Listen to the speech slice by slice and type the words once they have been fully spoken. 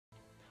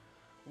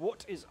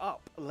What is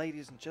up,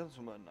 ladies and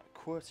gentlemen?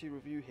 Qwerty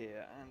review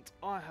here, and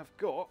I have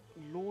got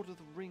Lord of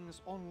the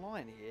Rings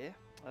Online here.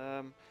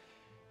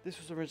 This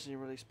was originally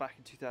released back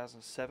in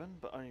 2007,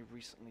 but only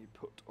recently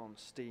put on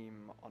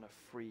Steam on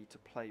a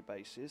free-to-play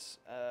basis.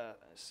 It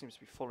seems to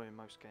be following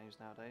most games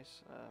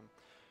nowadays.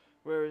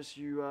 Whereas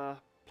you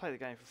play the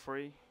game for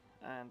free,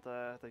 and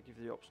they give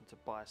you the option to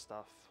buy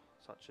stuff,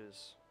 such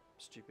as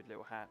stupid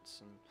little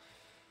hats and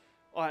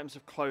items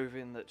of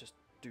clothing that just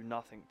do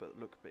nothing but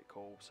look a bit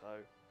cool. So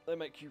they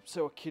make you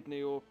sell a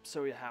kidney or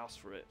sell your house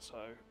for it. So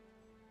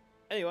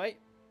anyway,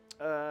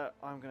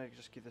 I'm going to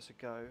just give this a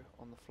go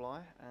on the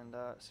fly and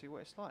see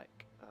what it's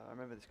like. I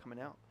remember this coming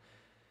out,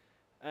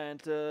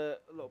 and a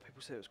lot of people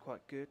said it was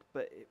quite good,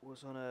 but it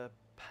was on a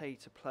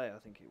pay-to-play, I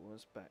think it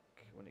was, back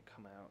when it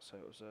came out, so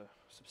it was a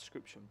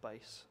subscription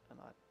base, and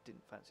I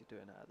didn't fancy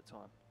doing that at the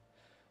time.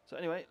 So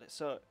anyway, let's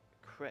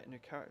create a new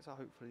character.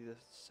 Hopefully the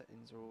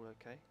settings are all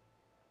okay.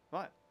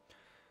 Right,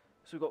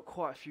 so we've got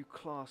quite a few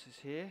classes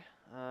here.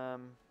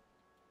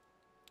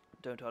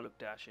 Don't I look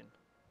dashing?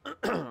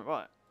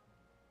 Right.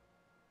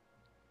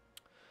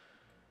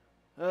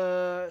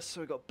 So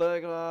we've got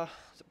Burglar.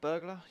 Is it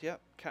Burglar?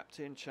 Yep.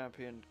 Captain,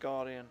 Champion,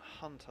 Guardian,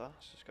 Hunter.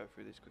 Let's just go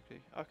through these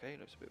quickly. Okay,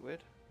 looks a bit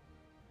weird.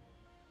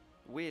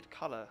 Weird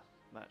colour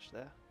match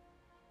there.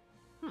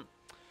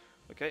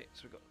 Okay,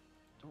 so we've got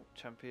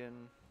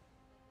Champion,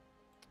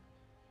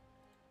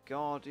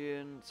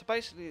 Guardian. So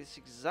basically it's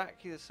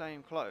exactly the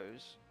same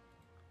clothes,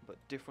 but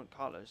different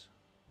colours,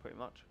 pretty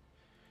much.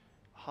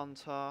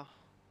 Hunter,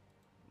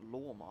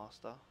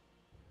 Lawmaster.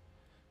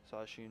 So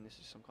I assume this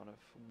is some kind of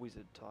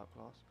wizard type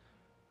class.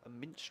 A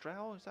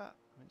minstrel, is that?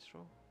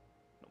 Minstrel?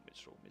 Not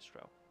minstrel,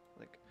 minstrel, I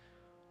think.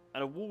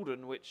 And a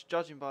warden, which,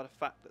 judging by the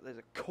fact that there's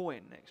a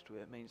coin next to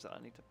it, means that I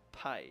need to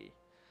pay.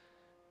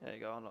 There you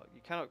go, unlock.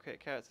 You cannot create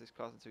a character this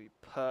class until you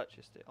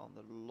purchased it on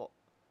the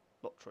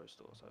Lotro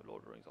store, so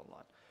Lord of the Rings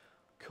Online.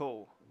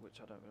 Cool, which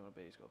I don't really want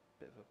to be. He's got a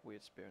bit of a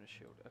weird spear and a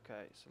shield.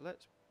 Okay, so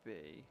let's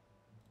be...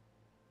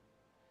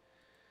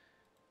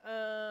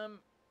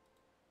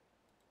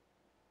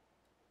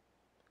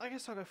 I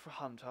guess I'll go for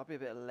Hunter. I'll be a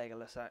bit of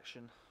Legolas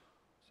action.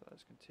 So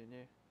let's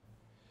continue.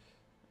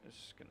 I'm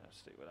just going to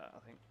stick with that, I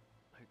think.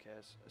 Who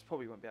cares? It's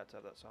probably won't be able to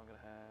have that, so I'm going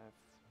to have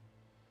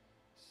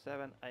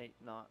 7, 8,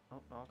 9.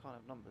 Oh, no, I can't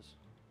have numbers.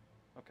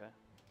 Okay.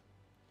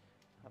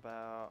 How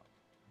about...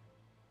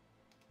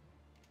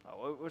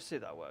 Oh, we'll see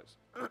if that works.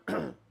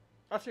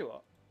 I'll see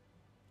what.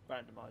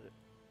 Randomise it.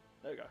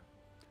 There we go.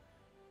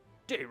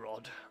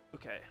 D-Rod.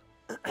 Okay.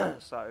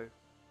 So...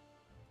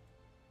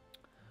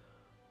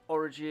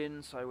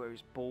 Origin, so where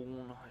he's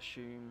born, I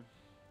assume.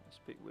 Let's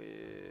pick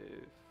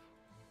with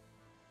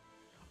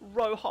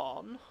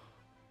Rohan.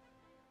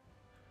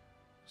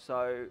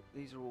 So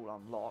these are all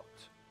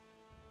unlocked.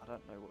 I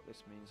don't know what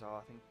this means.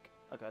 I think.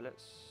 Okay,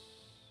 let's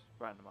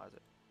randomize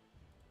it.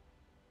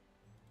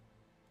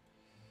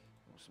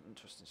 Some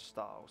interesting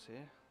styles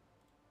here.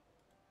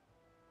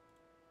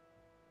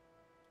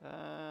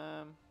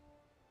 I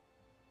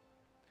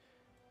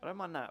don't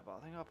mind that, but I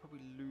think I'll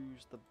probably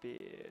lose the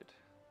beard.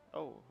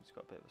 Oh, he's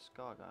got a bit of a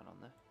scar going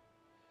on there.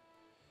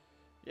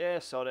 Yeah,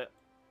 sod it.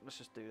 Let's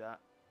just do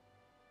that.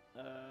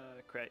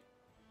 Create.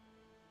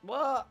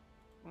 What?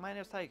 My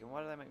name's taken.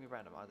 Why do they make me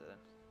randomize it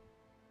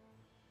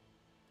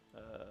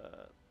then?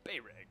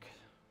 B-Rig.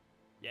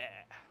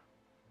 Yeah.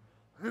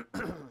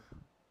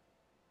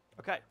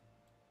 Okay.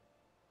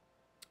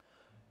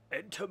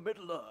 Enter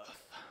Middle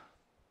Earth.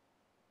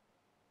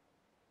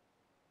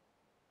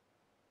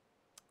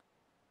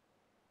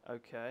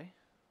 Okay.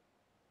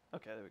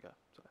 Okay, there we go.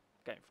 Sorry.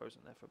 Game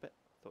frozen there for a bit.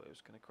 Thought it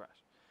was going to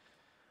crash.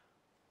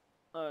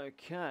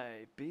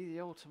 Okay, be the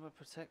ultimate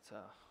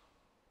protector.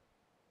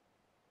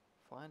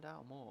 Find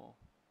out more.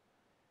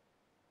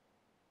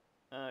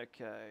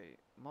 Okay,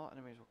 mark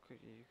enemies will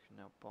quickly. You can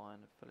now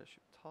bind a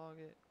fellowship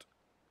target.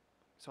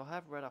 So I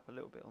have read up a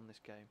little bit on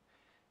this game,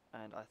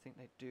 and I think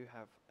they do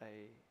have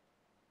a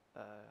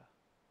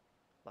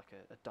like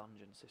a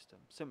dungeon system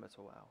similar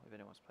to WoW. If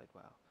anyone's played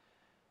WoW,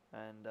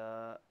 and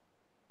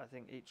I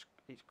think each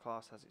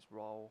class has its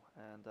role,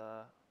 and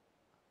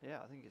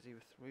yeah, I think it's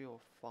either 3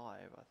 or 5.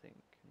 I think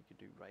you can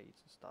do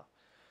raids and stuff.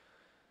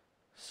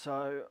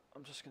 So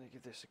I'm just going to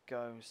give this a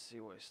go and see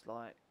what it's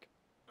like.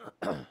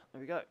 There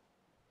we go.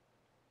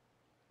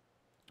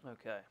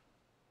 Okay,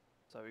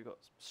 so we've got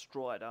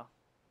Strider.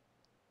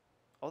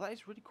 Oh, that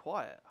is really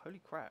quiet. Holy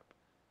crap.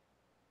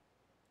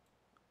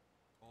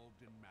 Oh,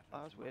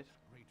 that's weird.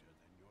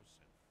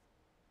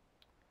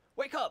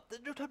 Wake up!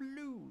 There's no time to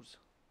lose.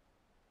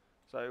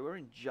 So we're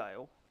in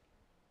jail,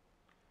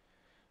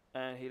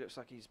 and he looks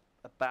like he's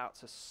about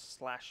to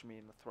slash me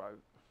in the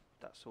throat with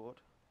that sword.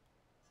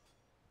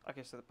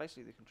 Okay, so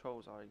basically the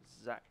controls are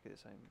exactly the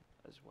same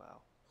as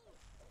well.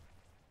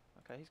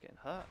 Okay, he's getting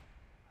hurt.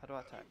 How do I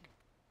attack?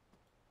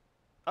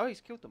 Oh,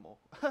 he's killed them all.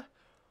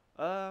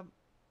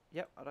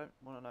 Yep, I don't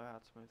want to know how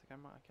to move the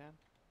camera. I can.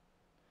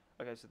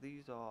 Okay, so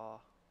these are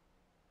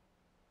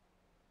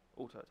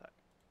auto attack.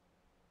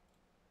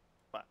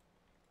 Right,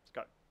 let's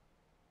go.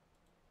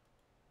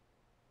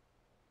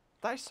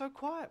 That is so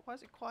quiet. Why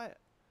is it quiet?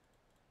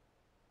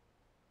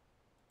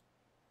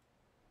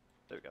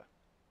 There we go.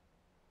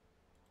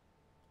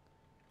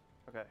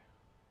 Okay.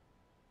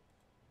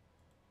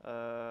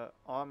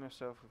 Arm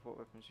yourself with what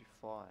weapons you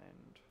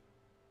find.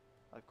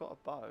 I've got a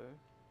bow.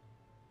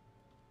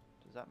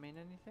 Does that mean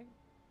anything?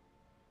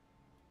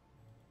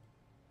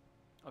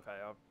 Okay,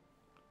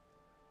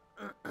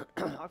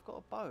 I've got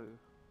a bow.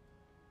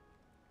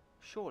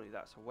 Surely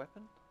that's a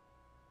weapon?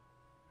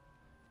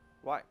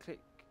 Right click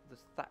the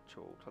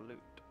satchel to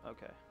loot.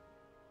 Okay.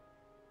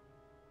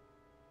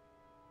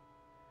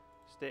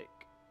 Stick.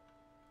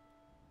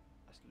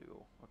 That's loot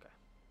all. Okay.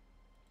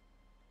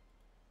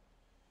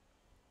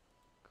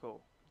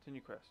 Cool.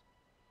 Continue quest.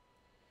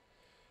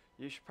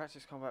 You should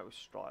practice combat with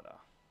Strider.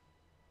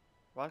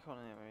 Right on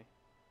an enemy.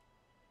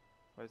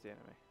 Where's the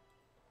enemy?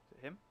 Is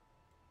it him?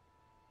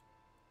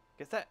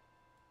 Get that!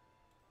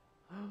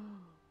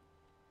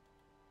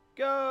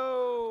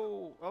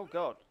 Go! Oh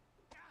god.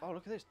 Oh,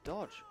 look at this.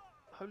 Dodge.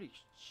 Holy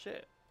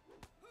shit.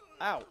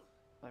 Ow.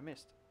 I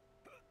missed.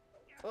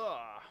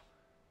 Ugh.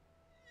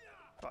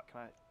 Right,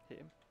 can I hit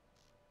him?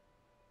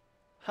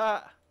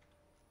 Ha!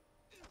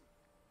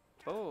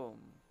 Boom.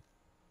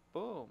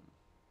 Boom.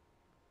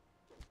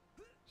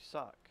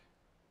 Suck.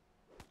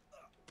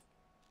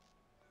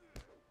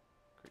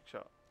 Quick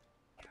shot.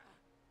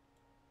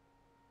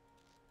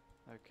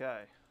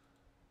 Okay.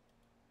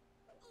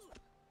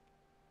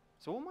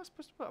 So what am I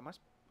supposed to put? Am I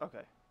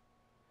okay.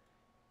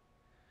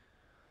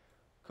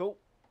 Cool.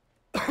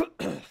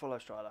 Follow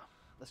Strider.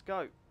 Let's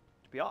go.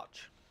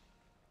 Biatch.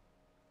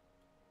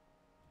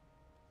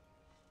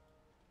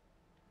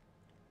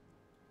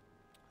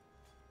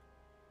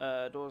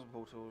 Doors and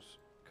portals.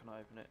 Can I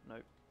open it? Nope.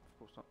 Of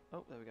course not.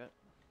 Oh, there we go.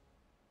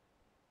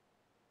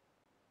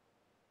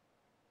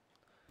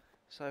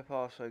 So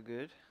far, so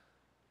good.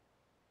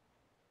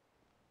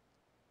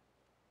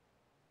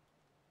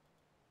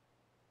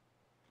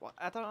 Well,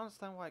 I don't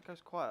understand why it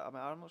goes quiet. I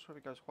mean, I'm not sure if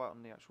it goes quiet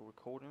on the actual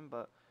recording,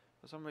 but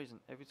for some reason,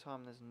 every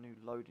time there's a new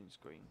loading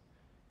screen,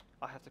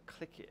 I have to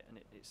click it, and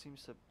it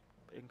seems to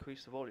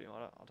increase the volume.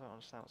 I don't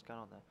understand what's going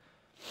on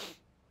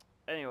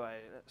there. Anyway,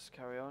 let's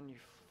carry on. You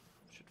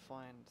should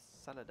find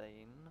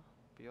Saladin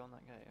beyond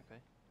that gate.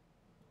 Okay.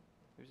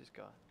 Who's this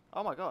guy?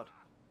 Oh my god!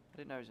 I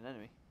didn't know he was an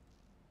enemy.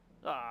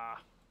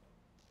 Ah!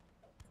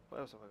 What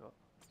else have I got?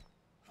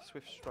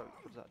 Swift stroke.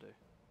 What does that do?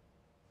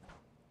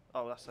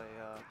 Oh, that's a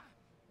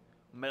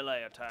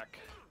melee attack.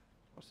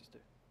 What's this do?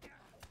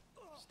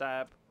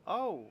 Stab.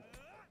 Oh!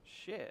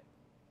 Shit.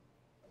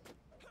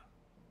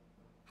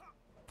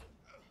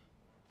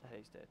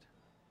 He's dead.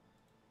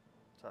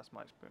 So that's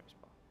my experience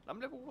bar. I'm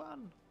level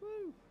 1!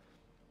 Woo!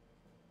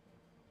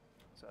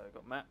 So I've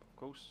got map, of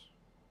course.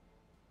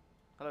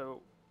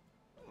 Hello.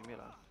 Leave me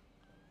alone.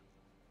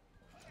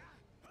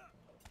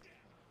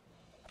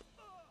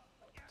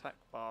 Attack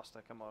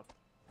faster, come on.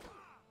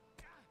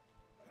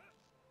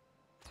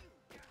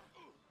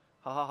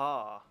 Ha ha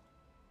ha.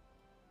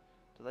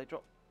 Do they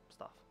drop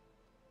stuff?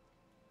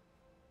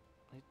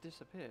 They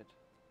disappeared.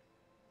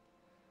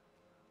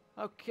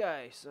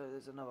 Okay, so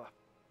there's another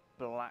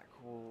black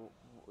wall.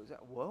 Is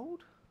that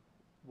Wold?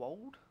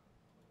 Wold?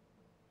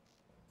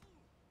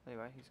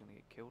 Anyway, he's gonna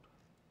get killed.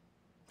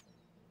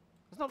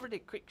 It's not really a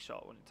quick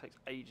shot when it takes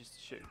ages to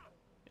shoot,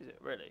 is it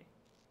really?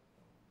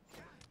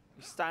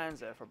 He stands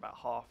there for about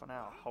half an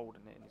hour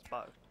holding it in his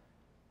bow.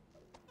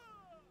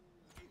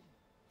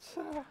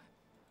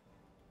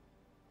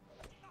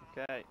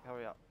 Okay,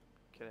 hurry up.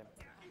 Kill him.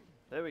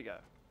 There we go.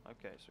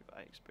 Okay, so we've got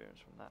 8 experience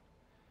from that.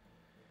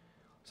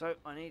 So,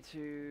 I need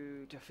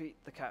to defeat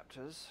the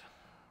captors.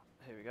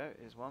 Here we go,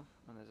 here's one.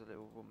 And there's a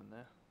little woman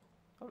there.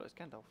 Oh, look, it's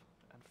Gandalf.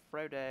 And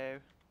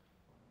Frodo.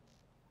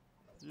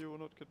 You will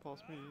not get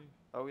past me.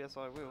 Oh, yes,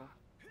 I will.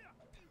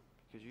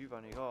 Because you've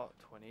only got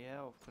 20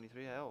 health,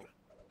 23 health.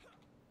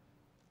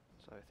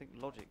 So, think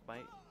logic,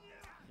 mate.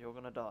 You're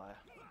gonna die.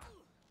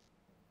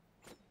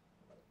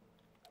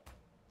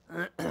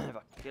 If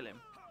I kill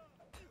him.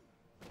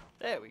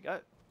 There we go.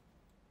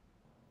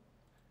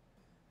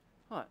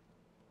 Right.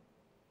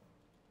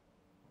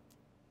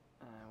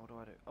 What do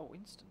I do? Oh,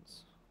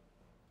 instance.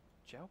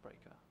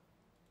 Jailbreaker.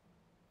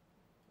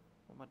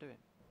 What am I doing?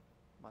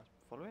 Am I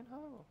following her?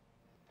 Or?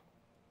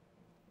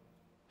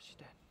 She's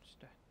dead. She's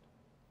dead.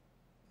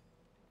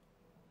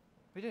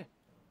 What are you doing?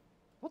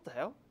 What the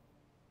hell?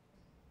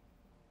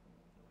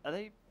 Are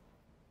they...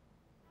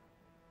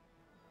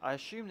 I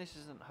assume this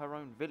isn't her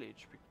own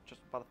village,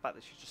 just by the fact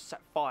that she's just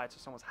set fire to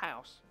someone's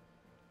house.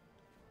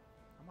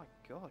 Oh my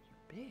god,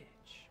 you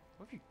bitch.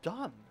 What have you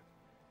done?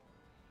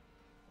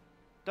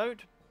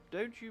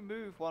 Don't you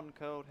move one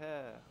curled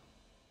hair.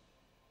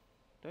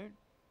 Don't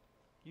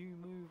you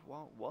move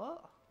one...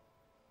 What?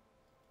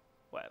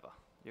 Whatever.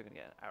 You're gonna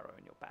get an arrow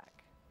in your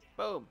back.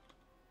 Boom!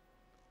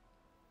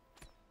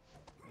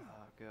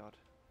 Oh god.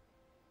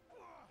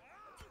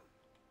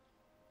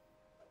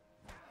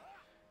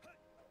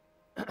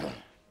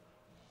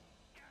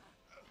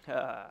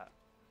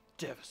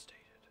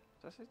 Devastated.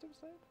 Did I say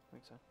devastated? I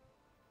think so.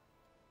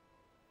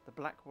 The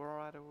Black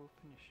Rider will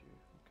finish you.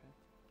 Okay.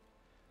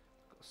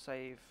 Got to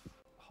save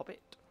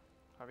Hobbit.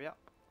 Hurry up.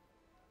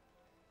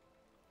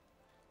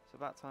 It's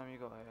about time you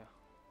got here.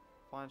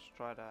 Find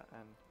Strider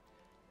and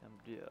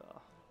deer.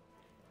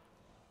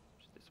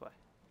 Just this way.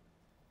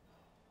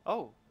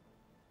 Oh!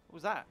 What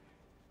was that?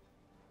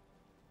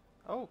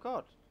 Oh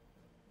god!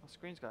 My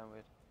screen's going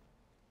weird.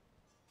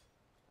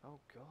 Oh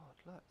god,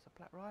 look, it's a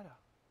Black Rider.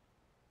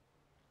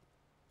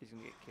 He's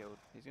gonna get killed.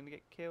 He's gonna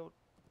get killed.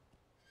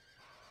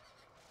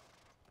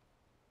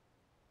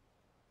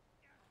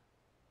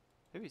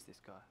 Who is this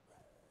guy?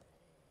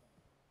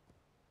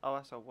 Oh,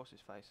 that's what's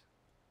his face.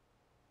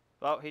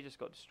 Well, he just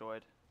got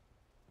destroyed.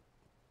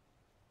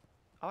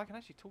 Oh, I can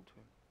actually talk to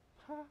him.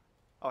 Huh?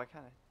 Oh, I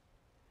can.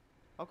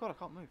 Oh god, I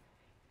can't move.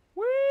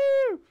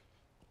 Woo!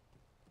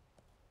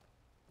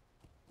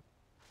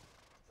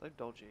 So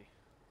dodgy.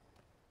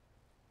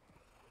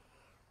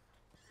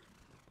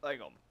 Hang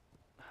on.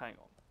 Hang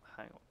on.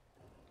 Hang on.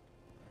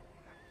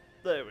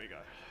 There we go.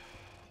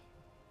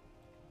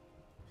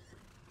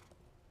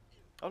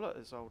 Oh look,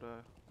 there's old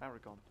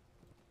Aragon.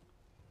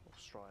 Or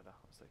Strider,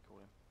 as they call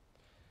him.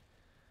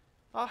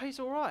 Oh, he's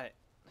alright.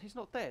 He's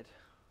not dead.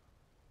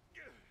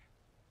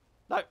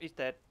 No, he's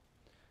dead.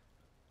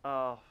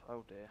 Oh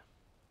dear.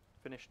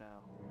 Finish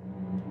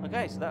now.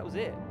 Okay, so that was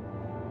it.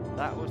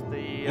 That was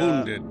the...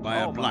 Wounded by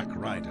a Black God,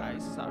 Rider,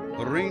 so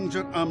the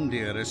Ranger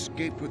Umdir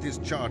escaped with his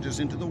charges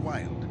into the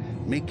wild,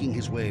 making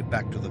his way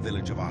back to the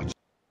village of Arch.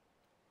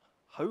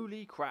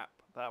 holy crap,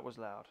 that was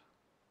loud.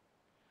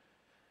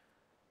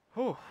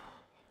 Whew.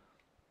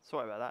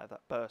 Sorry about that, if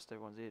that burst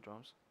everyone's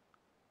eardrums.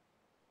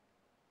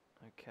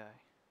 Okay.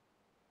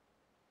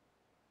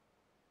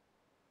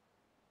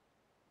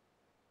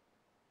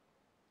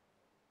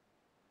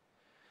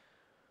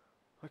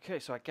 Okay,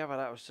 so I gather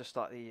that was just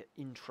like the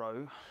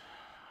intro,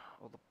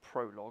 or the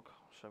prologue,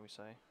 shall we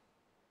say,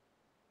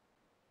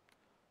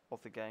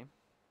 of the game.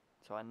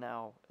 So I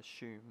now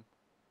assume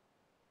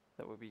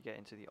that we'll be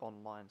getting to the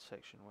online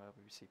section where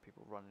we see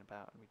people running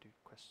about and we do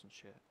quests and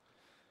shit.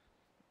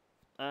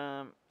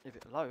 If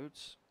it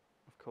loads,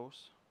 of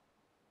course.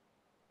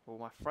 Well,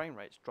 my frame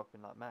rate's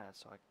dropping like mad,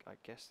 so I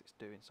guess it's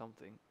doing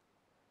something.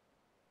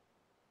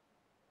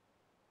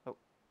 Oh,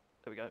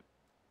 there we go.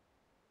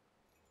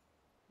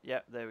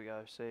 Yep, there we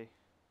go, see.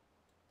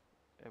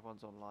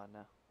 Everyone's online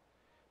now.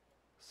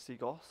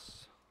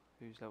 Sigos,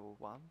 who's level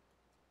 1.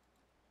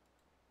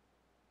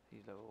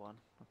 He's level 1,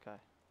 okay.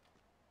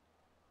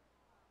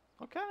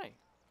 Okay.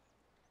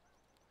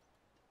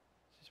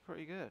 This is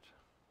pretty good.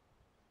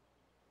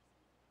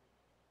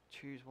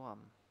 Choose one.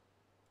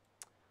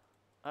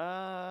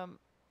 Well,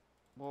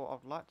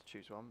 I'd like to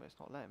choose one, but it's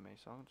not letting me,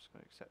 so I'm just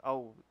going to accept.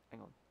 Oh,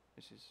 hang on.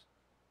 This is...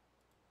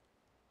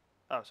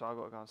 Oh, so I've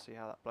got to go and see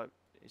how that bloke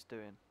is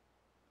doing.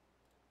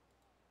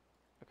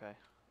 Okay.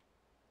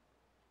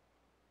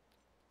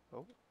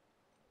 Oh.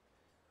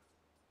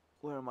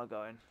 Where am I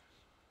going?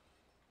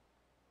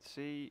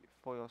 See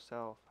for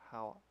yourself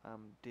how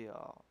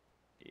DR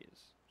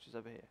is, which is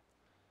over here.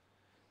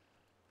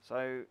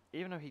 So,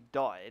 even though he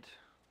died,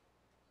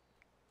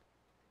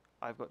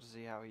 I've got to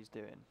see how he's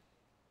doing.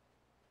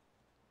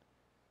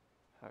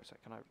 How is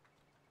that? Can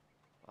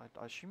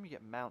I assume you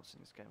get mounts in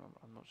this game,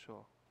 I'm not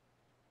sure.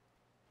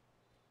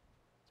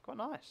 It's quite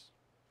nice.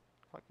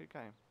 Quite a good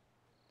game.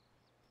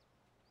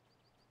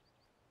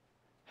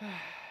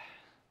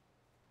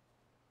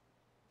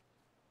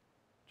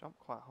 Jump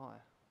quite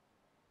high.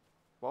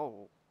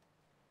 Whoa.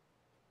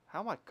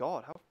 How my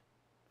god, how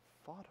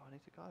far do I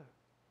need to go?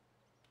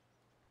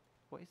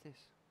 What is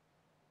this?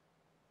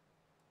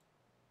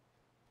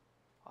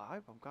 I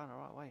hope I'm going the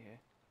right way here.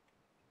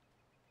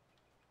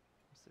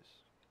 What's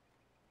this?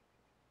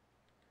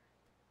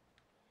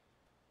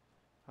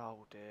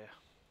 Oh dear.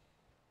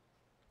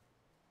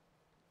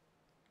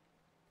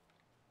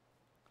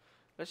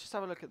 Let's just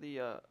have a look at the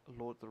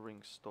Lord of the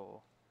Rings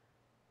store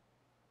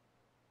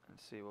and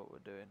see what we're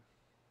doing.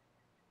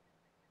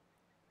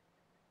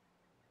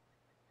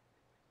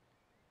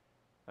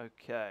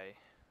 Okay.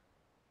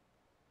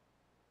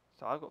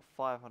 So I've got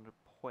 500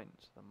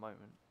 points at the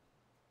moment.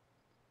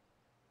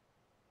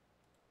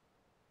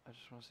 I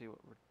just want to see what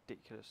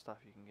ridiculous stuff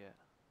you can get.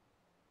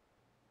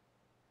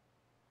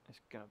 It's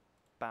gonna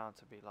bound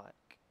to be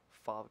like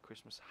Father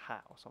Christmas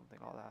hat or something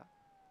like that.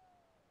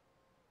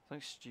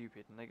 Something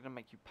stupid, and they're gonna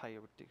make you pay a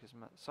ridiculous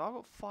amount. So I've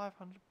got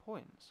 500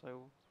 points.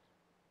 So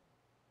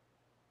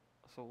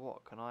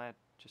what? Can I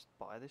just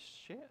buy this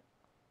shit?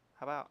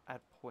 How about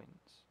add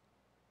points?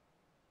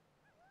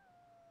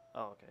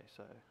 Oh, okay.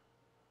 So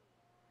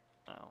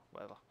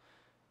whatever.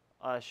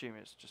 I assume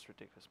it's just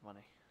ridiculous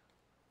money.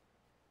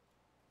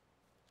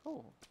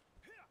 Oh.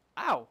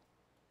 Ow!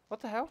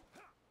 What the hell?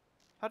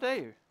 How dare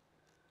you?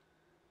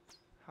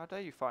 How dare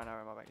you fire an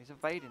arrow in my back? He's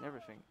evading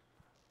everything.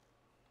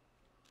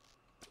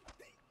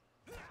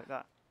 Like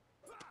that.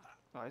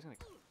 Oh, he's gonna...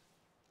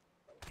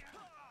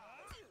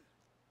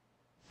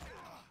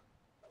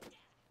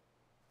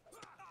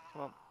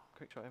 Come on,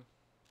 quick shot him.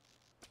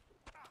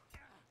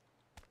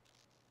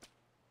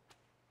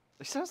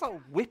 It sounds like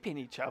whipping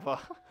each other.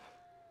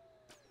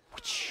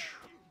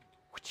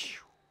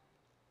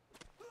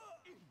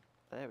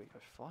 There we go,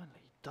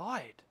 finally. He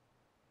died.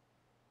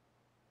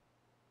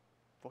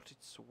 Rotted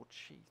sword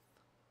sheath.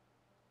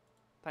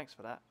 Thanks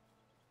for that.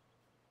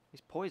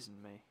 He's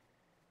poisoned me.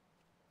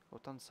 Or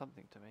done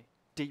something to me.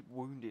 Deep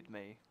wounded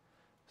me.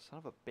 Son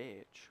of a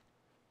bitch.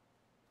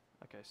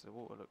 Okay, so the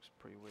water looks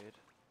pretty weird.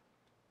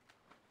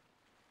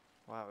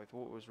 Wow, if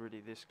water was really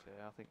this clear,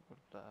 I think it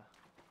would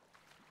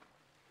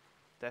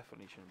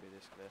definitely shouldn't be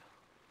this clear.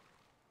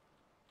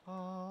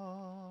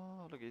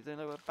 Oh, look, he's doing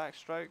a little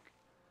backstroke.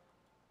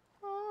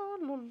 Oh,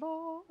 la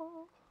la.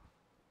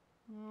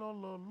 La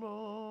la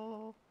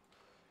la.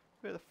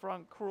 Bit of the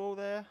front crawl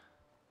there.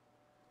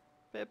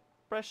 Bit of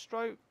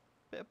breaststroke.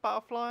 Bit of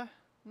butterfly.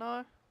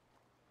 No?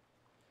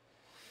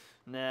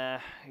 Nah,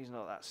 he's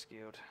not that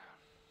skilled.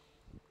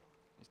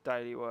 His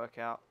daily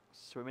workout,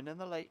 swimming in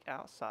the lake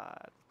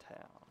outside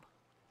town.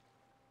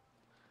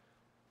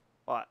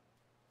 Right,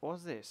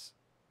 what's this?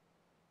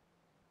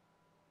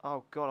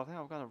 Oh god, I think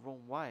I'm going the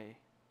wrong way.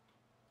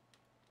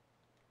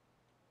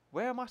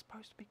 Where am I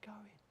supposed to be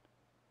going?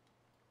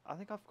 I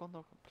think I've gone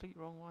the complete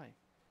wrong way.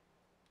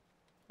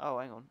 Oh,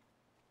 hang on.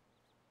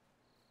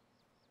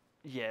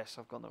 Yes,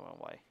 I've gone the wrong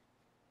way.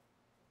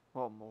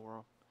 What a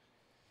moron.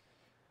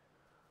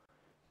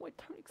 Wait,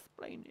 don't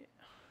explain it.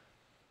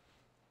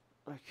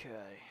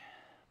 Okay.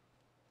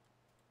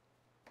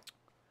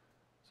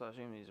 So I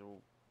assume these are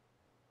all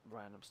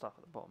random stuff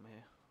at the bottom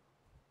here.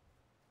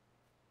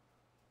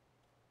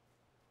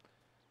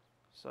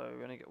 So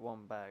we only get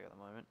one bag at the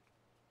moment.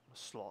 A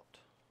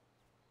slot.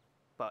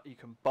 But you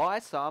can buy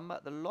some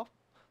at the Lord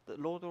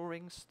of the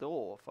Rings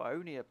store for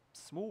only a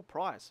small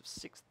price of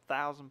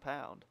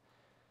 £6,000.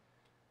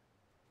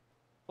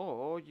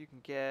 Or you can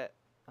get...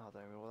 oh, I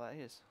don't know what that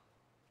is.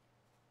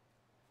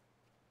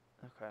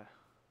 Okay.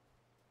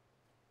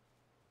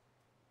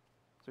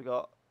 So we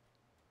got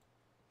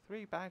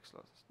 3 bag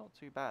slots. It's not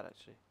too bad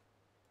actually.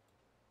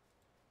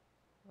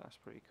 That's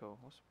pretty cool.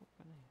 What's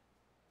in here?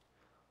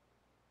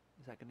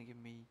 Is that going to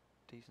give me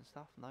decent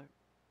stuff? No.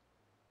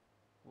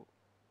 What?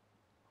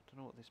 I don't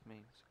know what this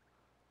means.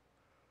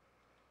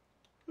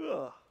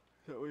 Ugh.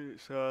 That means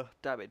it's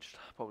damaged,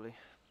 probably.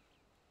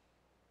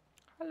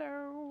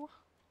 Hello.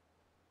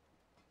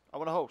 I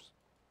want a horse.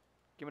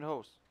 Give me a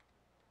horse.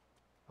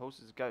 A horse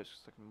is a ghost,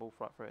 so I can morph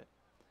right through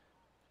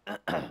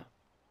it.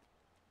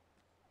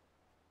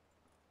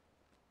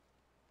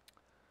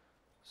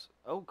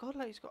 Oh god,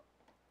 look, he's got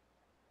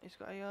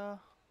a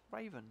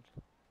raven.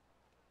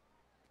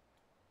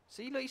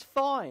 See, look, he's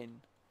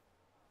fine.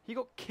 He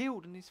got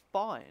killed and he's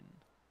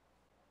fine.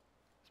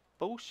 It's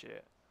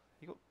bullshit.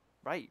 He got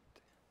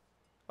raped.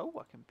 Oh,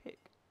 I can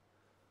pick.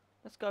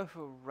 Let's go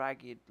for a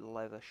ragged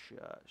leather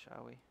shirt,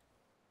 shall we?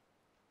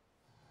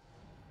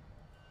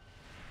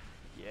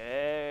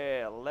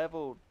 Yeah,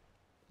 leveled.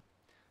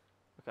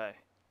 Okay,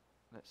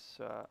 let's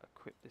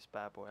equip this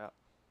bad boy up.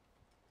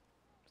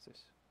 What's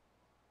this?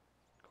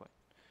 Coin.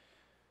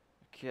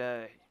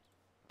 Okay,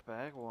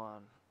 bag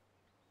 1.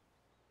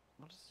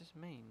 What does this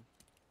mean?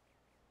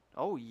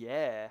 Oh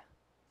yeah.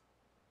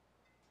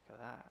 Look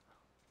at that.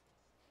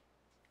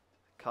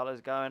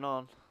 Colours going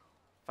on.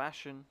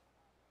 Fashion.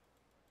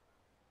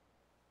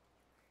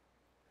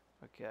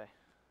 Okay.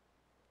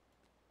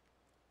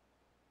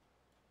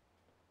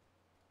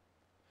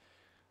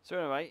 So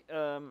anyway,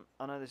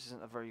 I know this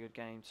isn't a very good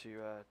game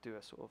to do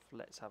a sort of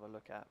let's have a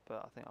look at,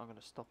 but I think I'm going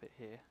to stop it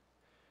here.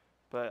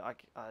 But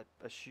I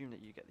assume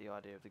that you get the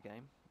idea of the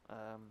game,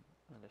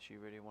 unless you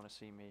really want to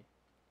see me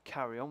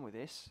carry on with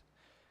this.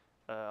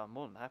 I'm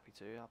more than happy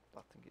to.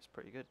 I think it's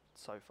pretty good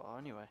so far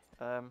anyway.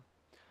 But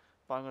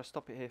I'm going to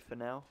stop it here for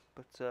now.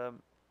 But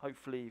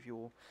hopefully if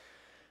you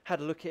had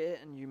a look at it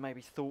and you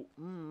maybe thought,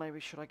 maybe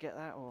should I get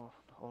that or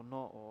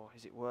not, or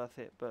is it worth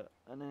it?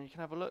 And then you can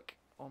have a look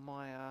on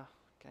my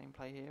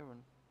gameplay here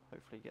and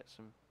hopefully get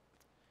some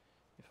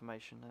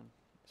information, and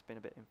it's been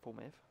a bit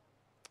informative.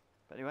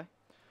 But anyway,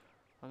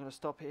 I'm going to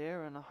stop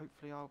here and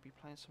hopefully I'll be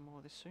playing some more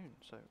of this soon.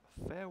 So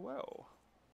farewell.